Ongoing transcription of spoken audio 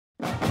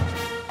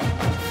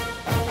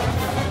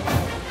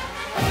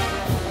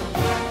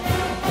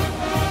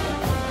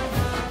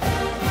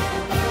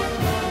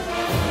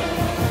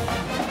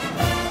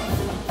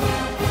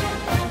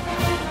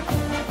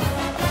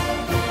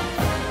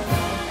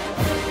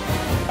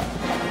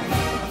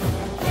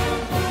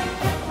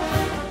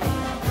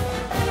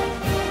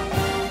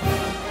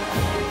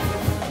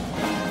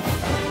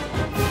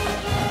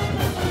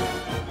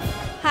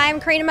Hi, I'm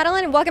Karina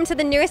Medellin, and welcome to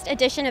the newest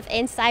edition of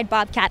Inside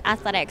Bobcat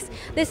Athletics.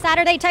 This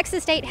Saturday,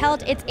 Texas State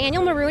held its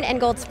annual Maroon and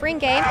Gold spring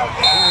game,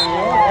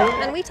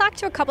 and we talked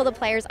to a couple of the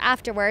players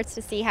afterwards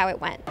to see how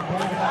it went.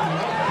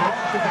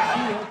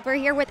 We're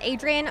here with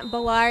Adrian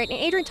Ballard. And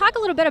Adrian, talk a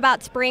little bit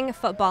about spring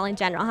football in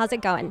general. How's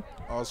it going?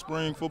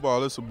 Spring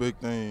football, it's a big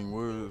thing.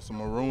 It's a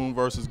Maroon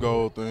versus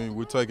Gold thing.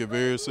 We take it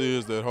very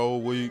serious that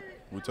whole week.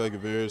 We take it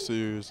very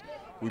serious.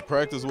 We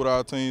practice with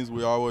our teams.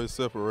 We always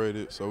separate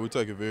it, so we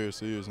take it very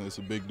serious, and it's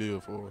a big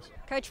deal for us.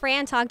 Coach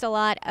Fran talked a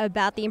lot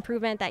about the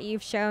improvement that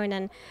you've shown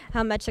and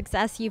how much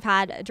success you've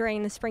had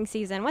during the spring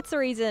season. What's the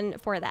reason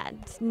for that?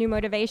 It's new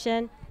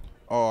motivation?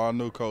 Oh, our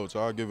new coach,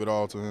 I'll give it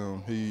all to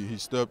him. He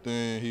stepped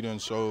in. He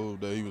didn't show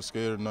that he was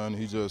scared of nothing.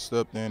 He just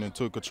stepped in and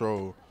took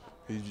control.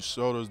 He just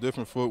showed us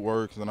different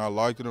footwork, and I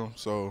liked him,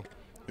 so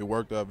it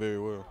worked out very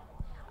well.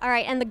 All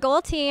right, and the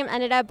Gold team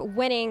ended up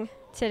winning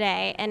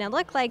today, and it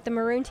looked like the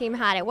Maroon team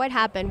had it. What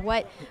happened?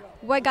 What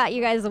got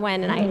you guys the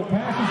win tonight?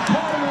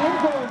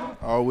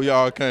 Oh, we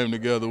all came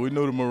together. We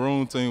knew the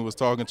Maroon team was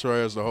talking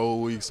trash the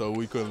whole week, so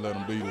we couldn't let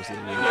them beat us.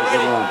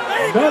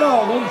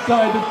 Medal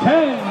inside the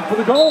 10 for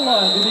the goal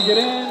line. Did he get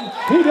in?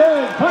 He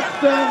did.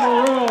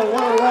 Touchdown Maroon.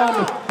 What a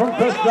run from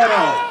Chris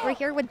Medal. We're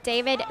here with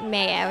David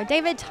Mayo.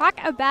 David, talk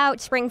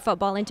about spring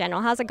football in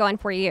general. How's it going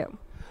for you?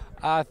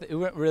 It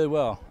went really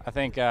well. I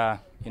think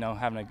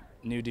having a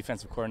new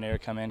defensive coordinator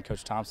come in,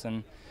 Coach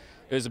Thompson,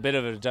 it was a bit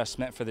of an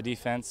adjustment for the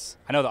defense.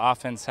 I know the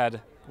offense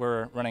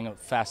we're running a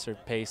faster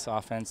pace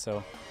offense,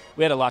 so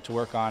we had a lot to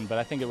work on, but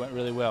I think it went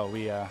really well.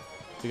 We got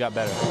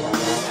better.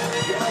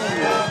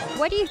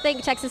 What do you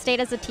think Texas State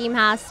as a team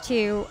has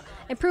to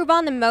improve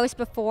on the most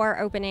before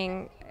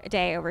opening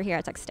day over here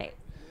at Texas State?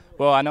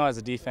 Well, I know as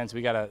a defense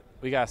we gotta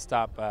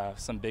stop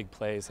some big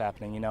plays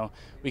happening.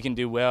 We can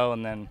do well,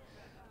 and then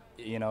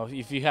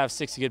if you have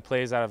 60 good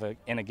plays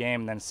in a game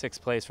and then 6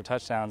 plays for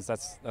touchdowns,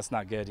 that's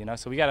not good.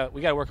 So we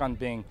gotta work on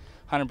being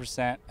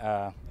 100%.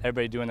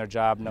 Everybody doing their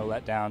job, no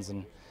letdowns,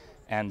 and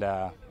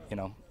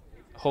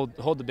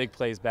hold the big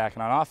plays back.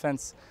 And on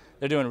offense,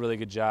 they're doing a really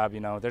good job.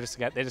 They just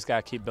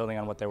gotta keep building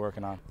on what they're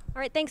working on.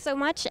 All right, thanks so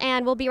much,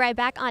 and we'll be right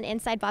back on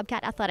Inside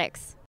Bobcat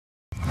Athletics.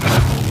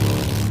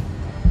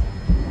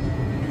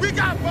 We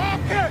got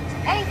Bobcats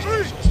on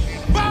 3.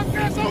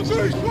 Bobcats on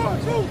 3.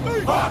 1, 2,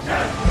 3.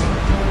 Bobcats.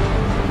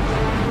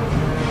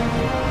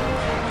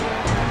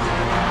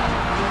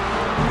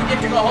 We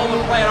get to go home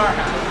and play at our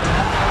house.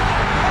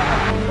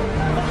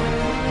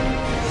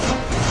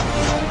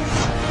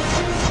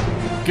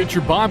 Get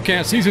your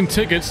Bobcat season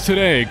tickets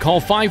today.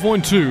 Call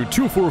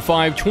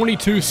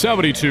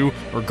 512-245-2272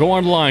 or go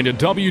online to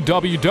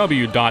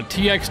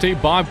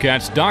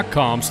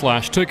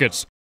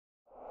www.txstatebobcats.com/tickets.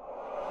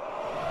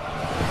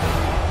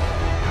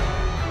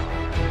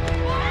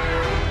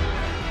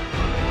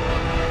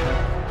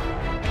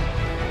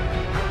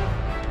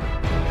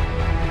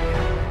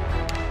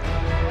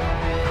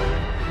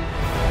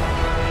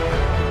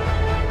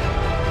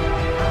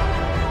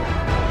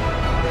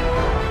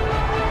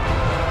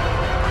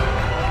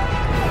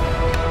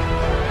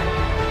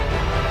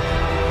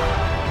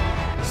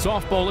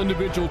 Softball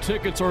individual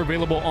tickets are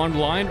available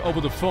online,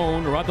 over the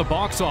phone, or at the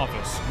box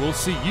office. We'll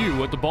see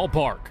you at the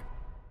ballpark.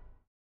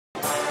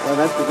 Well,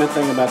 that's the good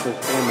thing about this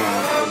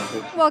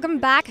format. Welcome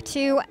back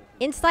to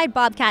Inside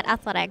Bobcat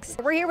Athletics.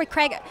 We're here with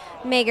Craig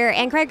Mager,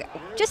 and Craig,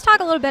 just talk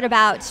a little bit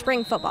about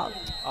spring football.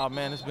 Oh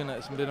man, it's been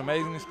an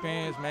amazing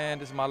experience, man.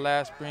 This is my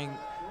last spring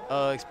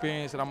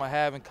experience that I'm gonna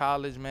have in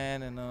college,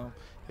 man, and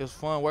it was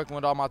fun working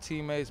with all my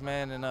teammates,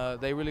 man, and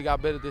they really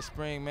got better this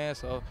spring, man.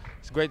 So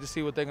it's great to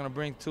see what they're gonna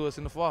bring to us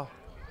in the fall.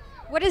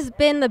 What has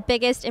been the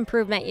biggest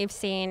improvement you've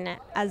seen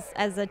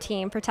as a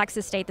team for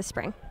Texas State this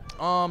spring?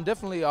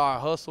 Definitely our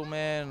hustle,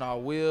 man, our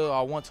will,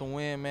 our want to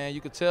win, man.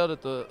 You could tell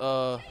that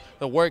the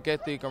work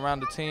ethic around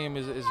the team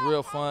is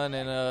real fun,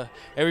 and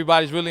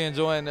everybody's really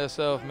enjoying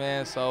themselves,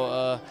 man.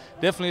 So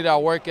definitely our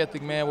work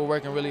ethic, man. We're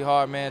working really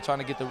hard, man, trying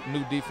to get the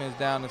new defense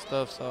down and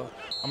stuff. So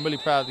I'm really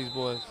proud of these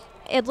boys.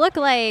 It looked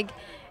like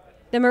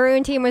the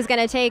Maroon team was going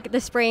to take the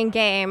spring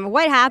game.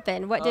 What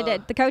happened? What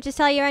did the coaches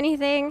tell you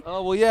anything?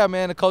 Well, yeah,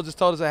 man. The coaches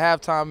told us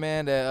at halftime,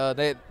 man,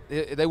 that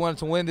they wanted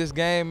to win this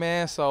game,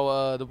 man.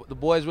 So the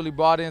boys really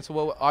bought into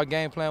what our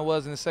game plan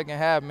was in the second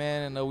half,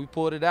 man, and we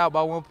pulled it out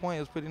by 1 point. It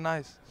was pretty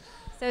nice.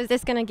 So is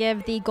this going to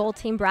give the Gold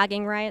team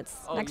bragging rights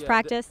next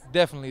practice?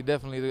 Definitely.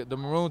 The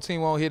Maroon team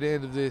won't hit the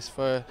end of this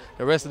for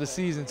the rest of the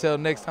season until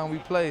next time we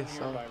play.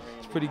 So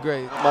it's pretty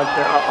great.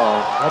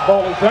 That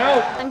ball is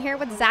out. I'm here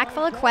with Zach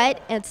Filiquet.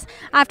 It's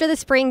after the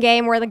spring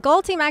game where the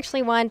Gold team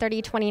actually won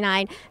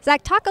 30-29.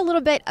 Zach, talk a little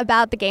bit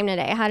about the game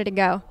today. How did it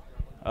go?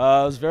 It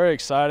was very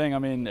exciting. I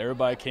mean,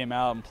 everybody came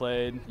out and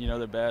played,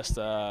 their best.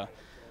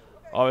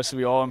 Obviously,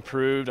 we all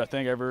improved. I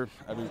think every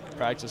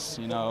practice,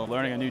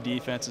 learning a new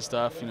defense and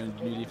stuff,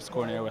 new defense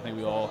coordinator, I think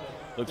we all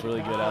looked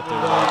really good out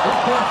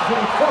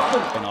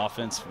there. In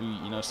offense,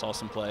 we, saw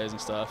some plays and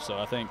stuff. So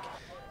I think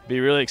it'd be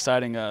really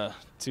exciting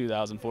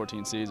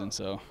 2014 season.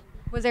 So.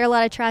 Was there a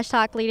lot of trash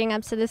talk leading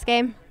up to this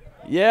game?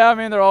 Yeah, I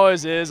mean, there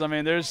always is. I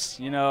mean, there's,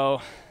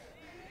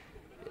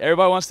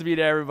 everybody wants to beat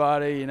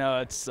everybody,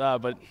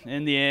 but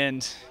in the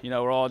end,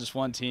 we're all just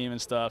one team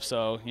and stuff.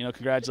 So,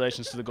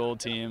 congratulations to the Gold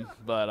team.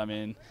 But, I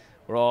mean,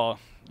 we're all,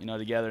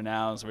 together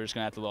now, so we're just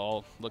going to have to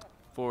all look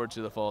forward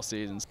to the fall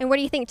seasons. And what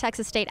do you think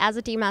Texas State as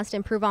a team has to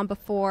improve on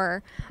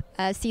before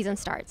season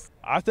starts?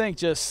 I think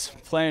just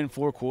playing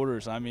 4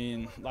 quarters. I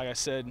mean, like I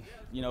said,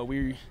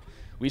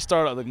 we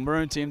start the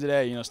Maroon team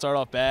today, start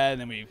off bad,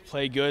 and then we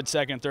play good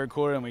second, third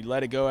quarter, and we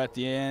let it go at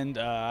the end.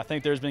 I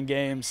think there's been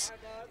games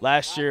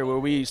last year where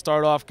we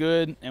start off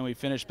good and we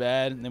finish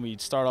bad, and then we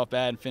start off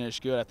bad and finish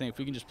good. I think if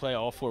we can just play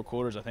all 4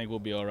 quarters, I think we'll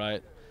be all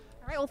right.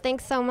 All right, well,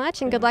 thanks so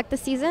much, and good luck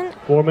this season.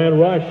 4-man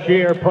rush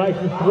here.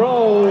 Price's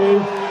throw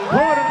is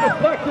caught and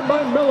deflected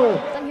by Miller.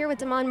 I'm here with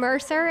Damon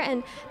Mercer.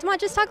 And Damon,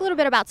 just talk a little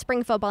bit about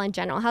spring football in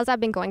general. How's that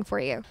been going for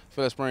you? I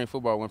feel like spring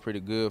football went pretty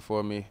good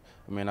for me.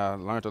 I mean, I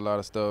learned a lot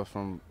of stuff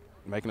from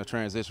making a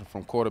transition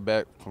from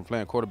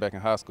playing quarterback in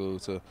high school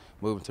to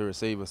moving to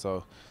receiver.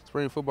 So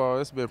spring football,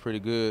 it's been pretty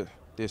good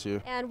this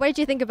year. And what did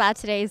you think about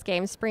today's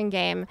game, spring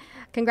game?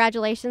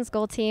 Congratulations,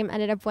 Gold team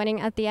ended up winning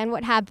at the end.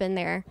 What happened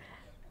there?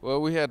 Well,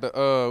 we had to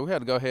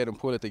go ahead and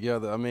pull it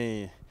together. I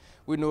mean,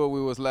 we knew what we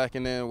was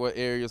lacking in, what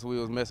areas we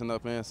was messing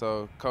up in.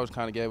 So coach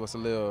kind of gave us a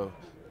little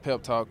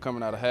pep talk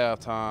coming out of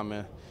halftime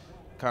and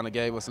kind of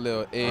gave us a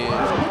little edge.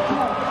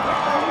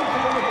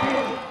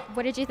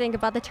 What did you think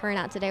about the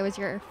turnout today? Was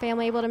your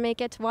family able to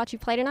make it to watch you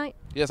play tonight?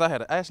 Yes, I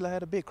actually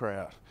had a big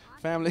crowd.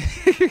 Family,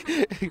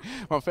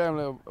 my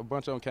family, a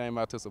bunch of them came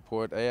out to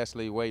support. They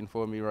actually waiting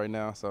for me right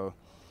now, so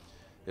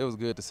it was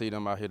good to see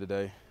them out here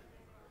today.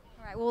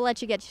 All right, we'll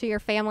let you get to your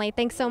family.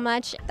 Thanks so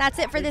much. That's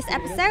it for this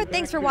episode.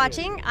 Thanks for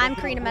watching. I'm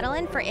Karina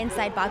Medellin for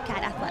Inside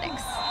Bobcat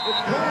Athletics.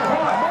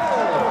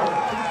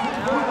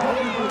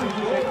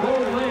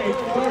 Goal line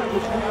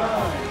started